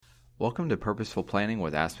Welcome to Purposeful Planning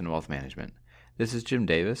with Aspen Wealth Management. This is Jim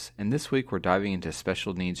Davis, and this week we're diving into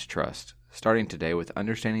Special Needs Trust, starting today with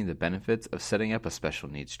understanding the benefits of setting up a Special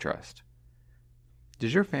Needs Trust.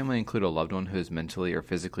 Does your family include a loved one who is mentally or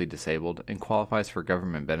physically disabled and qualifies for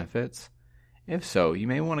government benefits? If so, you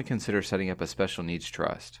may want to consider setting up a Special Needs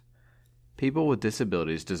Trust. People with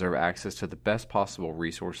disabilities deserve access to the best possible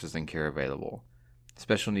resources and care available.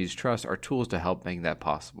 Special Needs Trusts are tools to help make that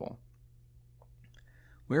possible.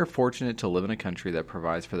 We are fortunate to live in a country that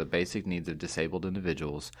provides for the basic needs of disabled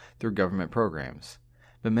individuals through government programs.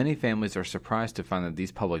 But many families are surprised to find that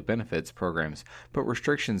these public benefits programs put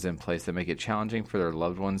restrictions in place that make it challenging for their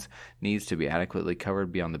loved ones' needs to be adequately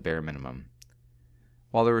covered beyond the bare minimum.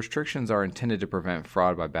 While the restrictions are intended to prevent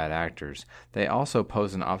fraud by bad actors, they also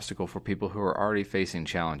pose an obstacle for people who are already facing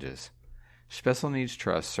challenges. Special Needs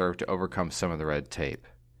Trusts serve to overcome some of the red tape.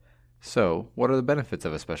 So, what are the benefits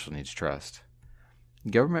of a Special Needs Trust?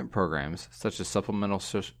 Government programs, such as Supplemental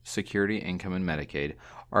Security Income and Medicaid,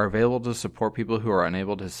 are available to support people who are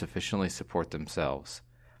unable to sufficiently support themselves.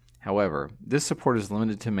 However, this support is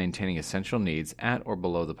limited to maintaining essential needs at or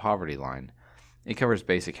below the poverty line. It covers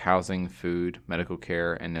basic housing, food, medical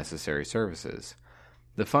care, and necessary services.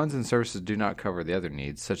 The funds and services do not cover the other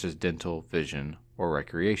needs, such as dental, vision, or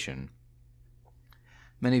recreation.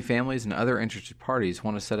 Many families and other interested parties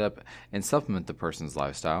want to set up and supplement the person's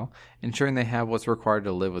lifestyle, ensuring they have what's required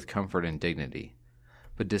to live with comfort and dignity.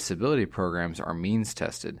 But disability programs are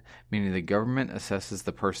means-tested, meaning the government assesses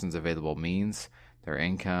the person's available means, their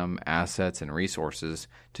income, assets, and resources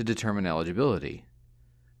to determine eligibility.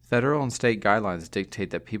 Federal and state guidelines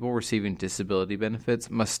dictate that people receiving disability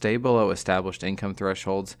benefits must stay below established income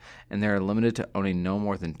thresholds, and they are limited to owning no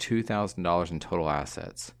more than $2,000 in total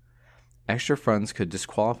assets. Extra funds could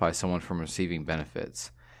disqualify someone from receiving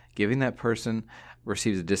benefits. Giving that person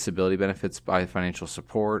receives disability benefits by financial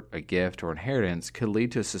support, a gift, or inheritance could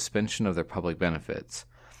lead to a suspension of their public benefits.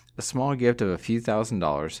 A small gift of a few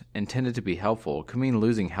 $1,000s, intended to be helpful, could mean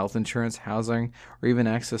losing health insurance, housing, or even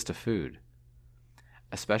access to food.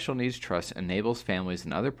 A Special Needs Trust enables families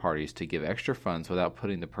and other parties to give extra funds without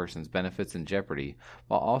putting the person's benefits in jeopardy,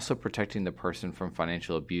 while also protecting the person from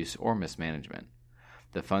financial abuse or mismanagement.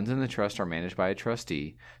 The funds in the trust are managed by a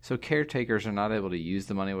trustee, so caretakers are not able to use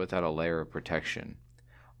the money without a layer of protection.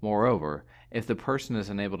 Moreover, if the person is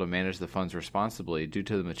unable to manage the funds responsibly due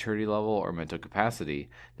to the maturity level or mental capacity,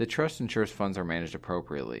 the trust ensures funds are managed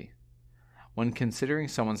appropriately. When considering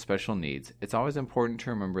someone's special needs, it's always important to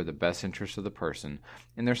remember the best interests of the person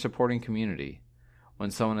and their supporting community.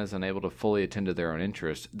 When someone is unable to fully attend to their own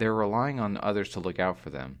interests, they're relying on others to look out for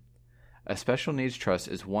them. A Special Needs Trust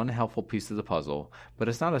is one helpful piece of the puzzle, but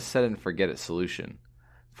it's not a set-and-forget-it solution.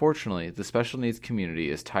 Fortunately, the special needs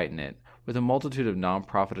community is tight-knit, with a multitude of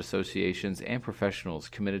nonprofit associations and professionals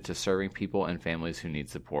committed to serving people and families who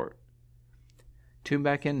need support. Tune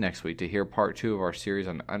back in next week to hear part 2 of our series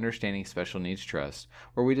on understanding Special Needs Trust,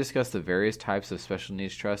 where we discuss the various types of Special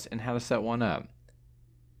Needs Trust and how to set one up.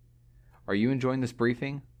 Are you enjoying this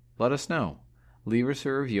briefing? Let us know. Leave us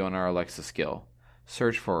a review on our Alexa skill.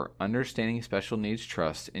 Search for Understanding Special Needs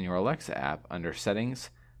Trust in your Alexa app under Settings,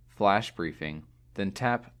 Flash Briefing, then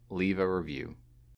tap Leave a Review.